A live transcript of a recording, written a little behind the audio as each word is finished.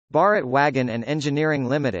Bharat Wagon and Engineering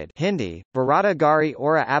Limited Hindi, Bharata Gari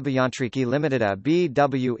Aura Abhiyantriki Limited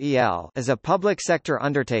BWEL is a public sector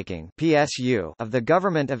undertaking PSU of the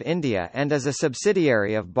Government of India and is a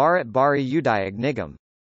subsidiary of Bharat Bari Udyog Nigam.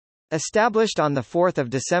 Established on 4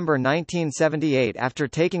 December 1978 after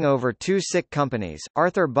taking over two Sikh companies,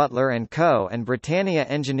 Arthur Butler & Co. and Britannia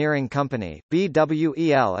Engineering Company,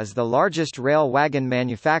 BWEL is the largest rail wagon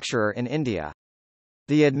manufacturer in India.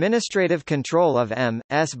 The administrative control of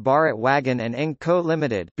M.S. Bharat Wagon and Eng Co.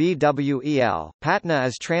 Limited (BWEL), Patna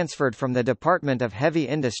is transferred from the Department of Heavy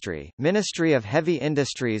Industry, Ministry of Heavy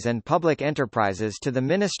Industries and Public Enterprises to the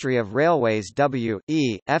Ministry of Railways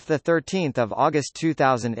W.E.F. 13 August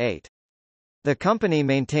 2008. The company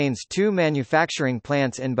maintains two manufacturing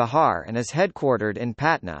plants in Bihar and is headquartered in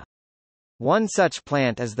Patna. One such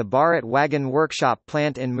plant is the Bharat Wagon Workshop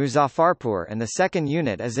plant in Muzaffarpur and the second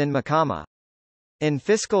unit is in Makama. In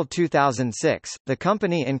fiscal 2006, the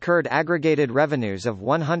company incurred aggregated revenues of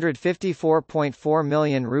 154.4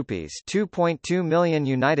 million rupees, $2.2 million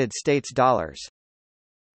United States dollars.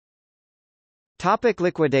 Topic: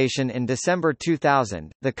 liquidation. In December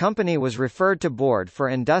 2000, the company was referred to Board for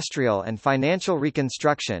Industrial and Financial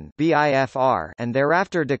Reconstruction (BIFR) and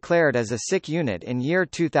thereafter declared as a SIC unit in year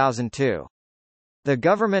 2002. The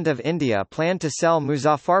Government of India planned to sell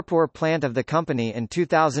Muzaffarpur plant of the company in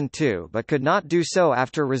 2002 but could not do so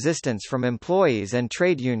after resistance from employees and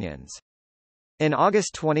trade unions. In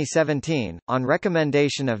August 2017, on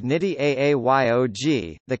recommendation of NITI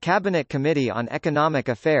Aayog, the Cabinet Committee on Economic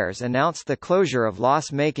Affairs announced the closure of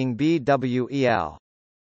loss-making BWEL.